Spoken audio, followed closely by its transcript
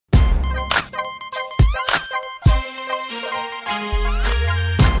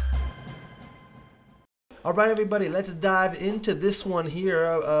All right, everybody, let's dive into this one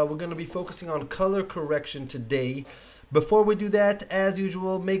here. We're going to be focusing on color correction today. Before we do that, as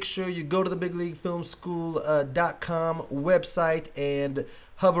usual, make sure you go to the bigleaguefilmschool.com website and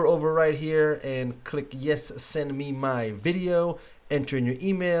hover over right here and click yes, send me my video, enter in your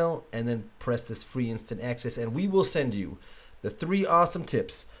email, and then press this free instant access, and we will send you the 3 awesome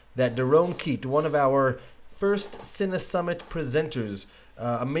tips that Daron Keet, one of our first CineSummit presenters,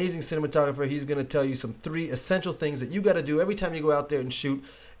 amazing cinematographer, he's going to tell you some 3 essential things that you got to do every time you go out there and shoot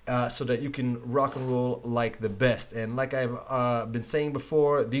so that you can rock and roll like the best. And like I've been saying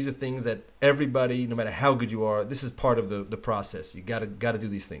before, these are things that everybody, no matter how good you are, this is part of the process. You gotta do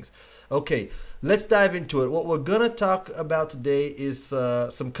these things. Okay, let's dive into it. What we're going to talk about today is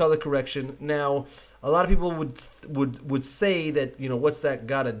some color correction. Now, a lot of people would say that, you know, what's that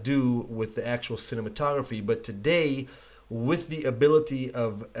got to do with the actual cinematography? But today, with the ability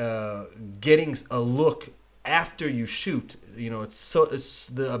of getting a look after you shoot, you know,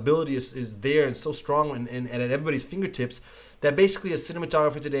 the ability is there and so strong and at everybody's fingertips that basically a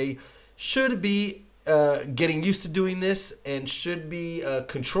cinematographer today should be getting used to doing this and should be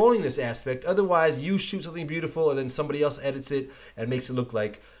controlling this aspect. Otherwise, you shoot something beautiful and then somebody else edits it and makes it look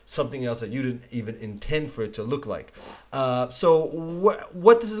like something else that you didn't even intend for it to look like. So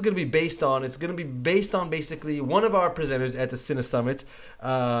what this is going to be based on, it's going to be based on basically one of our presenters at the CineSummit.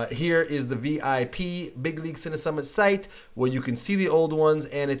 Here is the VIP Big League CineSummit site where you can see the old ones,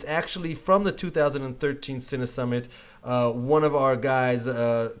 and it's actually from the 2013 CineSummit. One of our guys,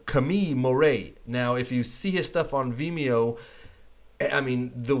 Camille Marotte. Now, if you see his stuff on Vimeo, I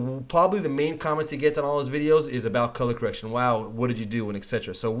mean, probably the main comments he gets on all his videos is about color correction. Wow, what did you do, and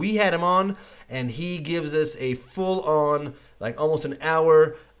etc. So we had him on, and he gives us a full-on, like almost an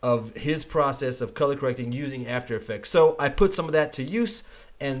hour of his process of color correcting using After Effects. So I put some of that to use,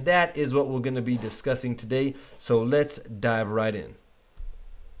 and that is what we're going to be discussing today. So let's dive right in.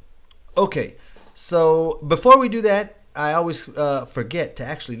 Okay, so before we do that, I always forget to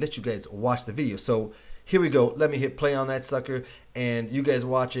actually let you guys watch the video. So here we go. Let me hit play on that sucker, and you guys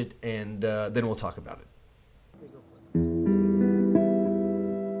watch it, and then we'll talk about it.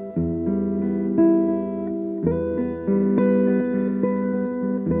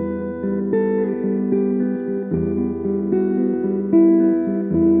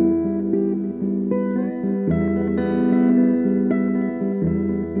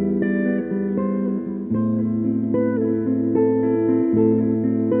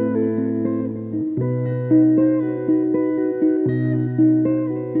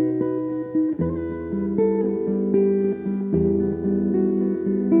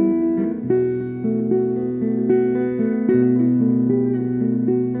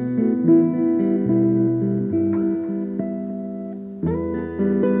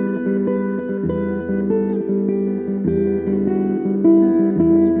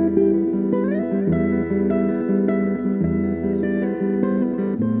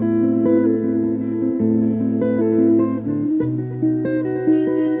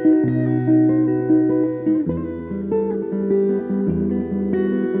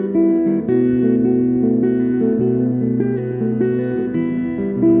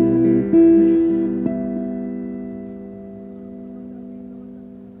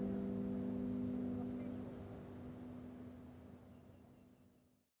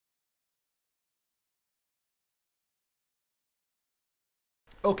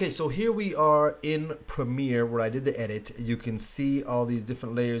 Okay, so here we are in Premiere where I did the edit. You can see all these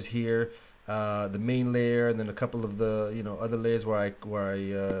different layers here, the main layer, and then a couple of the other layers where I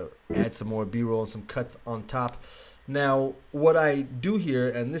add some more B-roll and some cuts on top. Now, what I do here,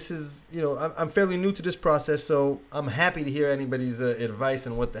 and this is, I'm fairly new to this process, so I'm happy to hear anybody's advice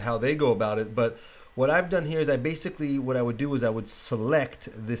and how they go about it. But what I've done here is what I would do is I would select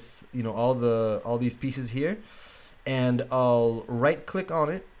this, all these pieces here, and I'll right click on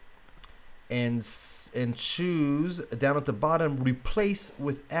it and choose down at the bottom replace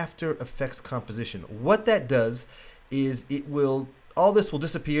with After Effects composition. What that does is all this will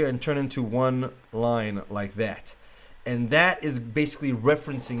disappear and turn into one line like that, and that is basically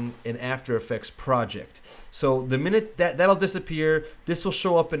referencing an After Effects project. So the minute that'll disappear, this will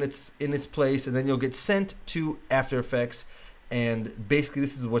show up in its place, and then you'll get sent to After Effects, and basically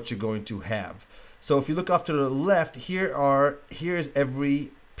this is what you're going to have. So if you look off to the left, here's every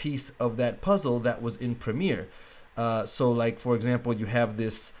piece of that puzzle that was in Premiere. So like, for example, you have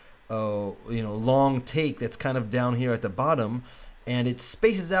this long take that's kind of down here at the bottom, and it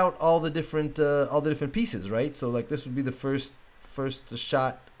spaces out all the different pieces, right? So like this would be the first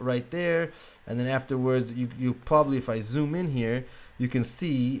shot right there, and then afterwards you probably, if I zoom in here, you can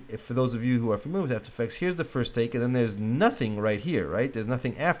see, if for those of you who are familiar with After Effects, here's the first take, and then there's nothing right here, right? There's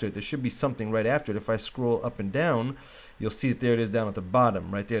nothing after it. There should be something right after it. If I scroll up and down, you'll see that there it is down at the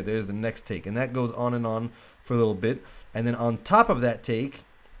bottom, right there. There's the next take, and that goes on and on for a little bit. And then on top of that take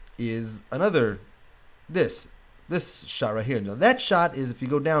is another, this shot right here. Now that shot is, if you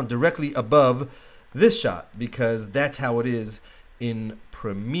go down, directly above this shot, because that's how it is in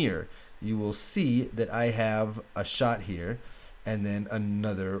Premiere. You will see that I have a shot here and then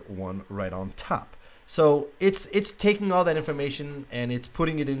another one right on top. So it's taking all that information and it's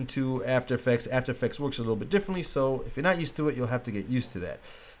putting it into After Effects. After Effects works a little bit differently, so if you're not used to it, you'll have to get used to that.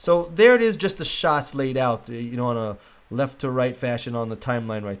 So there it is, just the shots laid out, you know, on a left to right fashion on the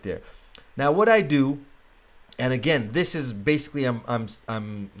timeline right there. Now what I do, and again, this is basically I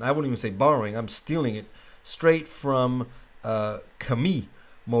wouldn't even say borrowing, I'm stealing it straight from Camille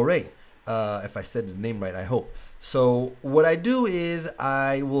Marotte, if I said the name right, I hope. So what I do is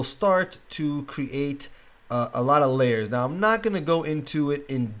I will start to create a lot of layers. Now I'm not going to go into it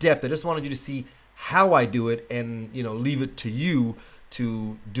in depth. I just wanted you to see how I do it, and you know, leave it to you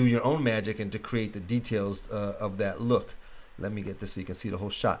to do your own magic and to create the details of that look. Let me get this so you can see the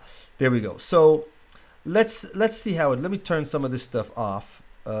whole shot. There we go. So let's see how it. Let me turn some of this stuff off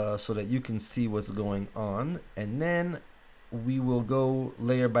so that you can see what's going on, and then we will go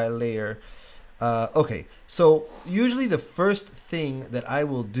layer by layer. Okay, so usually the first thing that I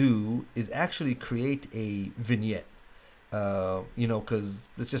will do is actually create a vignette, you know, because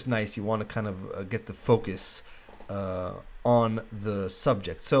it's just nice. You want to kind of get the focus on the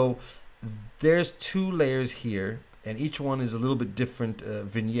subject. So there's 2 layers here, and each one is a little bit different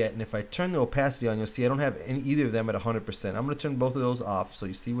vignette. And if I turn the opacity on, you'll see I don't have either of them at 100%. I'm going to turn both of those off so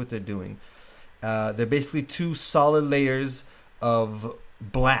you see what they're doing. They're basically 2 solid layers of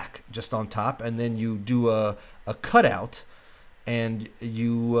black just on top, and then you do a cutout and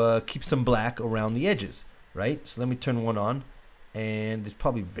you keep some black around the edges, right? So let me turn one on, and it's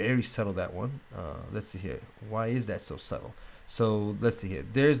probably very subtle, that one. Let's see here. Why is that so subtle? So let's see here.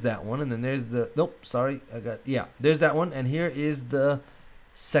 There's that one, and then there's the, nope, sorry, there's that one, and here is the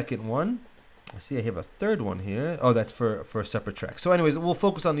second one. I see I have a third one here. Oh, that's for a separate track. So anyways, we'll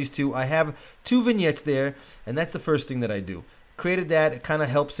focus on these 2. I have 2 vignettes there, and that's the first thing that I do. Created that. It kind of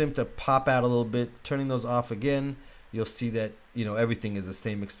helps him to pop out a little bit. Turning those off again, you'll see that, you know, everything is the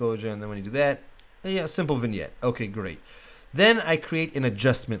same exposure. And then when you do that, yeah, simple vignette. Okay, great. Then I create an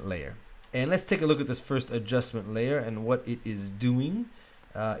adjustment layer, and let's take a look at this first adjustment layer and what it is doing.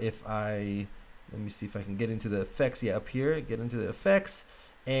 Let me see if I can get into the effects. Yeah, up here, get into the effects,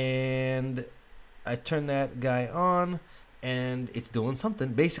 and I turn that guy on, and it's doing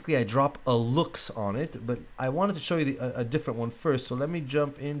something. Basically, I drop a looks on it, but I wanted to show you a different one first. So let me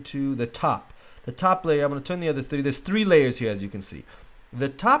jump into the top. The top layer, I'm going to turn the other 3. There's 3 layers here, as you can see. The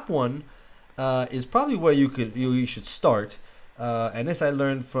top one is probably where you should start. And this I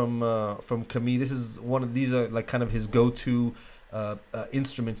learned from Camille. This is these are like kind of his go-to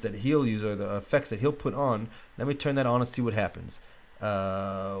instruments that he'll use, or the effects that he'll put on. Let me turn that on and see what happens.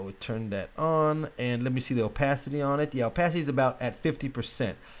 We turn that on, and let me see the opacity on it. The opacity is about at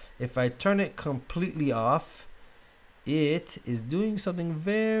 50%. If I turn it completely off, it is doing something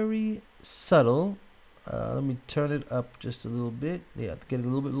very subtle. Let me turn it up just a little bit. Yeah, get it a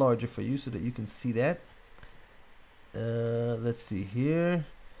little bit larger for you so that you can see that. Let's see here.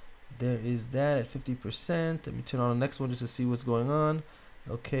 There is that at 50%. Let me turn on the next one just to see what's going on.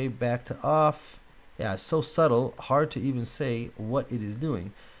 Okay, back to off. Yeah, it's so subtle, hard to even say what it is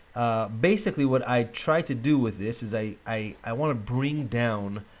doing. Basically, what I try to do with this is I want to bring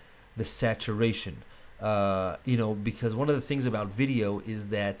down the saturation. You know, because one of the things about video is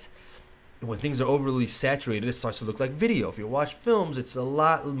that when things are overly saturated, it starts to look like video. If you watch films, it's a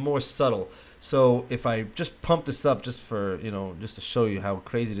lot more subtle. So if I just pump this up just for, you know, just to show you how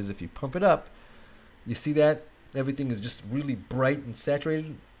crazy it is, if you pump it up, you see that everything is just really bright and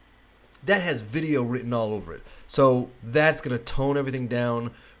saturated. That has video written all over it. So that's going to tone everything down,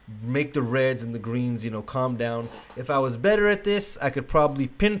 make the reds and the greens, you know, calm down. If I was better at this, I could probably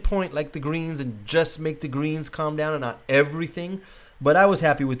pinpoint like the greens and just make the greens calm down and not everything. But I was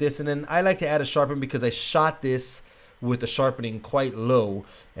happy with this. And then I like to add a sharpen because I shot this with the sharpening quite low.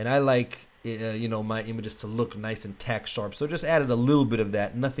 And I like, you know, my images to look nice and tack sharp. So just added a little bit of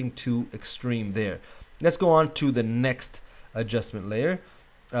that, nothing too extreme there. Let's go on to the next adjustment layer.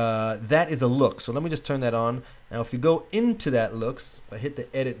 That is a look. So let me just turn that on. Now if you go into that looks, if I hit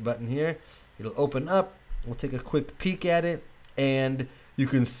the edit button here, it'll open up. We'll take a quick peek at it, and you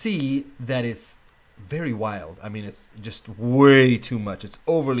can see that it's very wild. I mean, it's just way too much. It's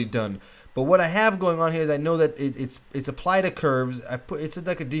overly done. But what I have going on here is I know that it's applied to curves. It's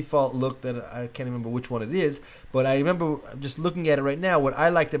like a default look that I can't remember which one it is. But I remember just looking at it right now. What I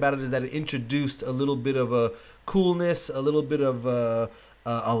liked about it is that it introduced a little bit of a coolness, a little bit of a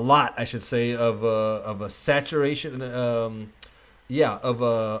lot, I should say, of a saturation. Of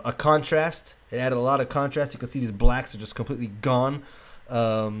a contrast. It added a lot of contrast. You can see these blacks are just completely gone.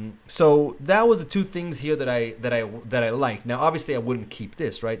 So that was the two things here that I liked. Now, obviously, I wouldn't keep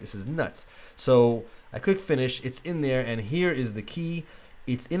this, right? This is nuts. So I click finish. It's in there, and here is the key.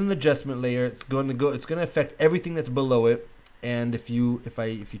 It's in an adjustment layer. It's going to affect everything that's below it. And if you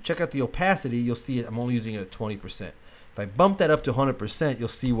check out the opacity, you'll see it. I'm only using it at 20%. If I bump that up to 100%, you'll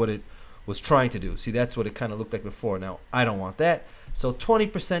see what it was trying to do. See, that's what it kind of looked like before. Now, I don't want that. So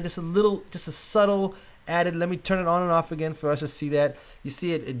 20%, just a subtle added. Let me turn it on and off again for us to see that. You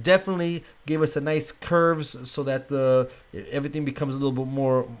see it definitely gave us a nice curves so that everything becomes a little bit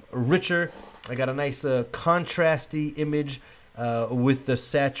more richer. I got a nice contrasty image with the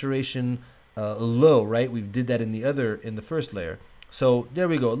saturation low, right? We did that in the first layer. So there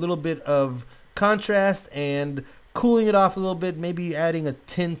we go, a little bit of contrast and cooling it off a little bit, maybe adding a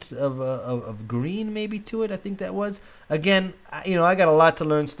tint of green maybe to it. I think that was. Again, I got a lot to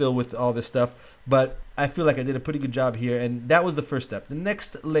learn still with all this stuff, but I feel like I did a pretty good job here, and that was the first step. The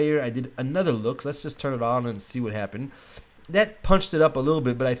next layer, I did another look. So let's just turn it on and see what happened. That punched it up a little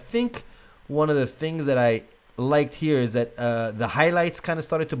bit, but I think one of the things that I liked here is that the highlights kind of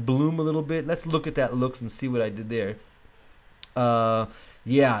started to bloom a little bit. Let's look at that looks and see what I did there.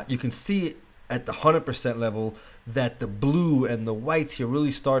 Yeah, you can see at the 100% level that the blue and the whites here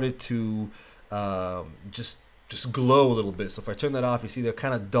really started to just glow a little bit. So if I turn that off, you see they're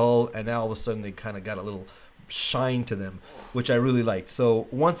kind of dull, and now all of a sudden they kind of got a little shine to them, which I really liked. So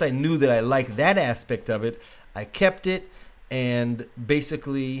once I knew that I liked that aspect of it, I kept it and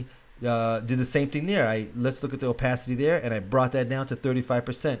basically did the same thing there. Let's look at the opacity there, and I brought that down to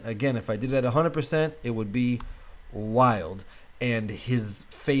 35%. Again, if I did it at 100%, it would be wild, and his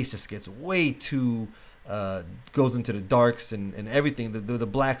face just gets way too goes into the darks and everything. The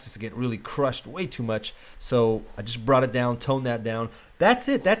blacks just get really crushed way too much. So I just brought it down, toned that down. That's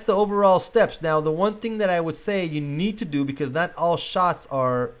it. That's the overall steps. Now, the one thing that I would say you need to do, because not all shots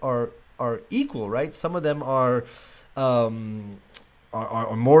are equal, right? Some of them are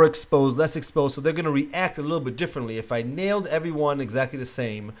more exposed, less exposed, so they're going to react a little bit differently. If I nailed everyone exactly the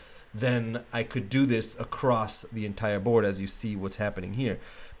same, then I could do this across the entire board, as you see what's happening here.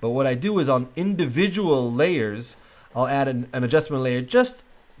 But what I do is on individual layers, I'll add an adjustment layer just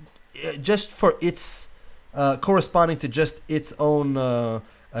for its corresponding to just its own a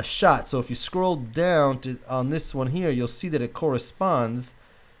shot. So if you scroll down on this one here, you'll see that it corresponds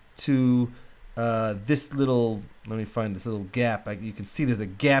to this little. Let me find this little gap. You can see there's a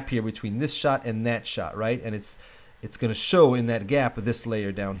gap here between this shot and that shot, right? And it's going to show in that gap of this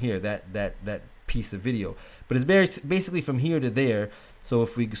layer down here, that piece of video. But it's basically from here to there. So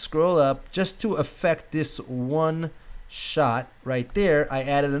if we scroll up, just to affect this one shot right there, I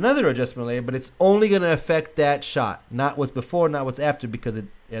added another adjustment layer, but it's only going to affect that shot, not what's before, not what's after, because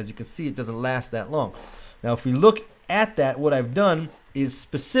as you can see, it doesn't last that long. Now, if we look at that, what I've done is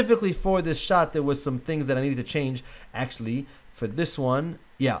specifically for this shot, there was some things that I needed to change. Actually, for this one,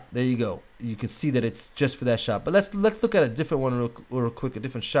 yeah, there you go. You can see that it's just for that shot. But let's look at a different one real quick, a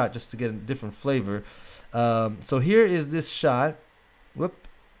different shot, just to get a different flavor. So here is this shot. Whoop.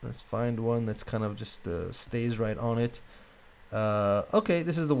 Let's find one that's kind of just stays right on it. Okay,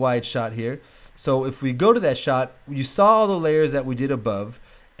 this is the wide shot here. So if we go to that shot, you saw all the layers that we did above.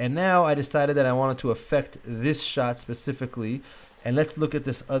 And now I decided that I wanted to affect this shot specifically. And let's look at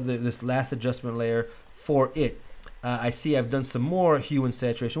this last adjustment layer for it. I see I've done some more hue and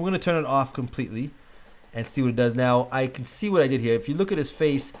saturation. We're going to turn it off completely and see what it does. Now, I can see what I did here. If you look at his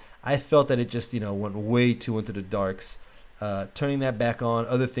face, I felt that it just, went way too into the darks. Turning that back on,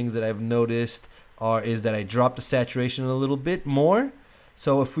 other things that I've noticed is that I dropped the saturation a little bit more.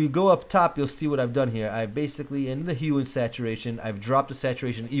 So if we go up top, you'll see what I've done here. I basically, in the hue and saturation, I've dropped the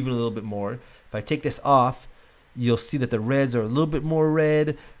saturation even a little bit more. If I take this off, you'll see that the reds are a little bit more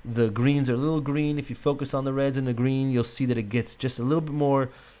red. The greens are a little green. If you focus on the reds and the green, you'll see that it gets just a little bit more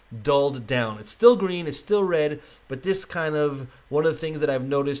dulled down. It's still green, it's still red, but this kind of, one of the things that I've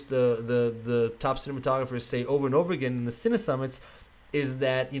noticed the top cinematographers say over and over again in the CineSummits is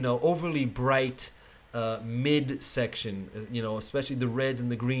that, overly bright mid section, especially the reds and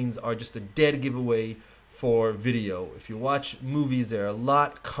the greens are just a dead giveaway for video. If you watch movies, they're a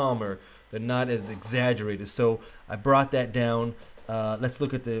lot calmer. They're not as exaggerated. So I brought that down. Let's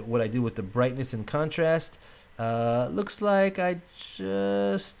look at what I do with the brightness and contrast. Looks like I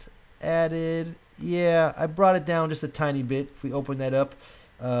just added, yeah, I brought it down just a tiny bit. If we open that up,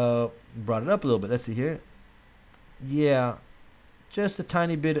 brought it up a little bit. Let's see here. Yeah, just a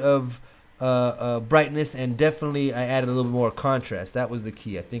tiny bit of brightness, and definitely I added a little bit more contrast. That was the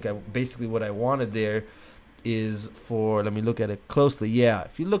key. I think basically what I wanted there is for, let me look at it closely. Yeah,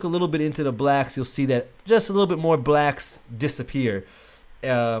 if you look a little bit into the blacks, you'll see that just a little bit more blacks disappear.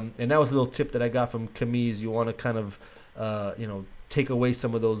 And that was a little tip that I got from Camille. You want to kind of, take away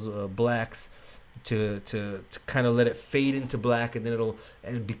some of those blacks to kind of let it fade into black, and then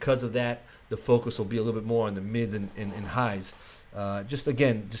and because of that, the focus will be a little bit more on the mids and highs. Just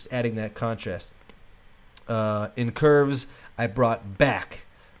adding that contrast. In curves, I brought back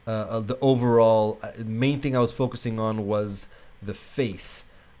the overall main thing I was focusing on was the face.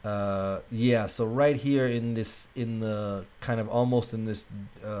 So right here in the kind of almost in this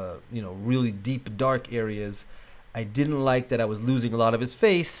really deep dark areas, I didn't like that I was losing a lot of his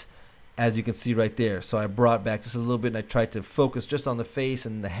face, as you can see right there. So I brought back just a little bit, and I tried to focus just on the face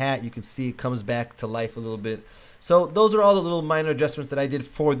and the hat. You can see it comes back to life a little bit. So those are all the little minor adjustments that I did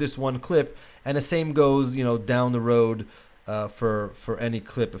for this one clip, and the same goes down the road for any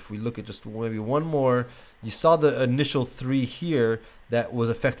clip. If we look at just maybe one more, you saw the initial 3 here that was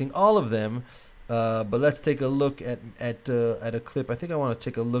affecting all of them, but let's take a look at a clip. I think I want to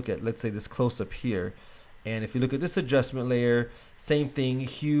take a look at, let's say, this close-up here. And if you look at this adjustment layer, same thing,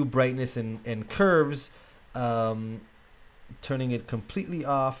 hue, brightness, and curves, turning it completely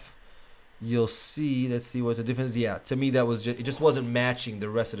off, you'll see, let's see what the difference is. Yeah, to me that was it just wasn't matching the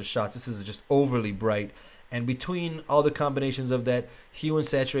rest of the shots. This is just overly bright, and between all the combinations of that hue and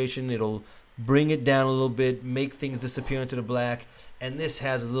saturation, it'll bring it down a little bit, make things disappear into the black. And this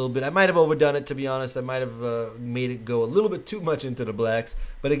has a little bit, I might have overdone it, to be honest. I might have made it go a little bit too much into the blacks.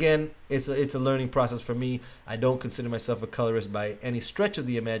 But again, it's a learning process for me. I don't consider myself a colorist by any stretch of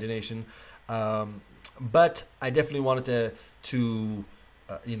the imagination. But I definitely wanted to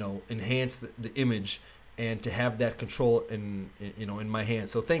enhance the image and to have that control in my hands.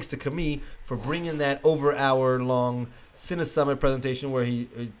 So thanks to Camille for bringing that over hour-long CineSummit presentation where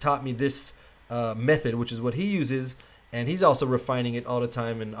he taught me this method, which is what he uses. And he's also refining it all the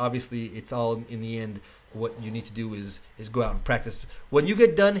time, and obviously it's all in the end. What you need to do is go out and practice. When you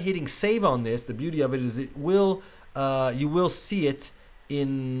get done hitting save on this, the beauty of it is it will you will see it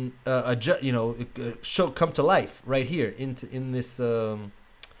in come to life right here in the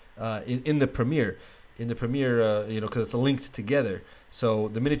Premiere because it's linked together. So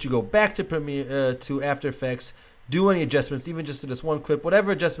the minute you go back to Premiere to After Effects, do any adjustments, even just to this one clip,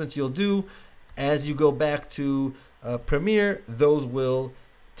 whatever adjustments you'll do as you go back to Premiere, those will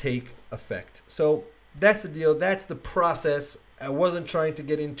take effect. So that's the deal. That's the process. I wasn't trying to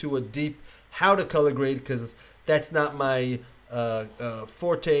get into a deep how to color grade because that's not my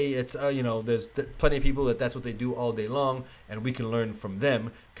forte. It's there's plenty of people that's what they do all day long, and we can learn from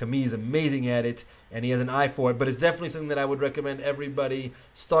them. Camille's amazing at it, and he has an eye for it. But it's definitely something that I would recommend everybody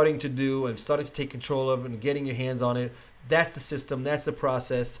starting to do and starting to take control of and getting your hands on it. That's the system. That's the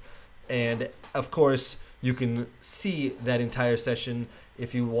process. And of course, you can see that entire session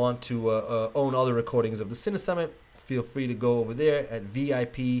if you want to own all the recordings of the CineSummit. Feel free to go over there at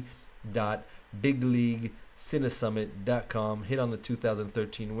vip.bigleaguecinesummit.com. Hit on the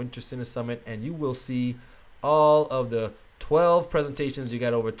 2013 Winter CineSummit, and you will see all of the 12 presentations. You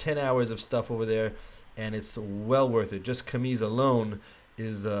got over 10 hours of stuff over there, and it's well worth it. Just Camille's alone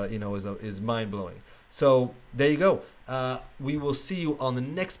is mind blowing. So there you go. We will see you on the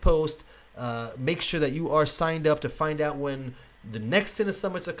next post. Make sure that you are signed up to find out when the next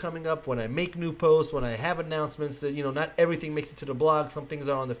CineSummits are coming up, when I make new posts, when I have announcements that, not everything makes it to the blog. Some things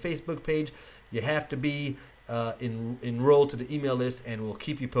are on the Facebook page. You have to be enrolled to the email list, and we'll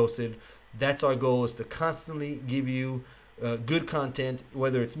keep you posted. That's our goal, is to constantly give you good content,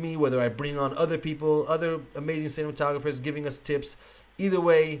 whether it's me, whether I bring on other people, other amazing cinematographers giving us tips. Either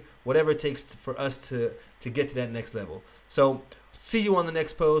way, whatever it takes for us to get to that next level. So see you on the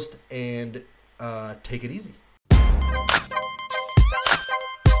next post, and take it easy.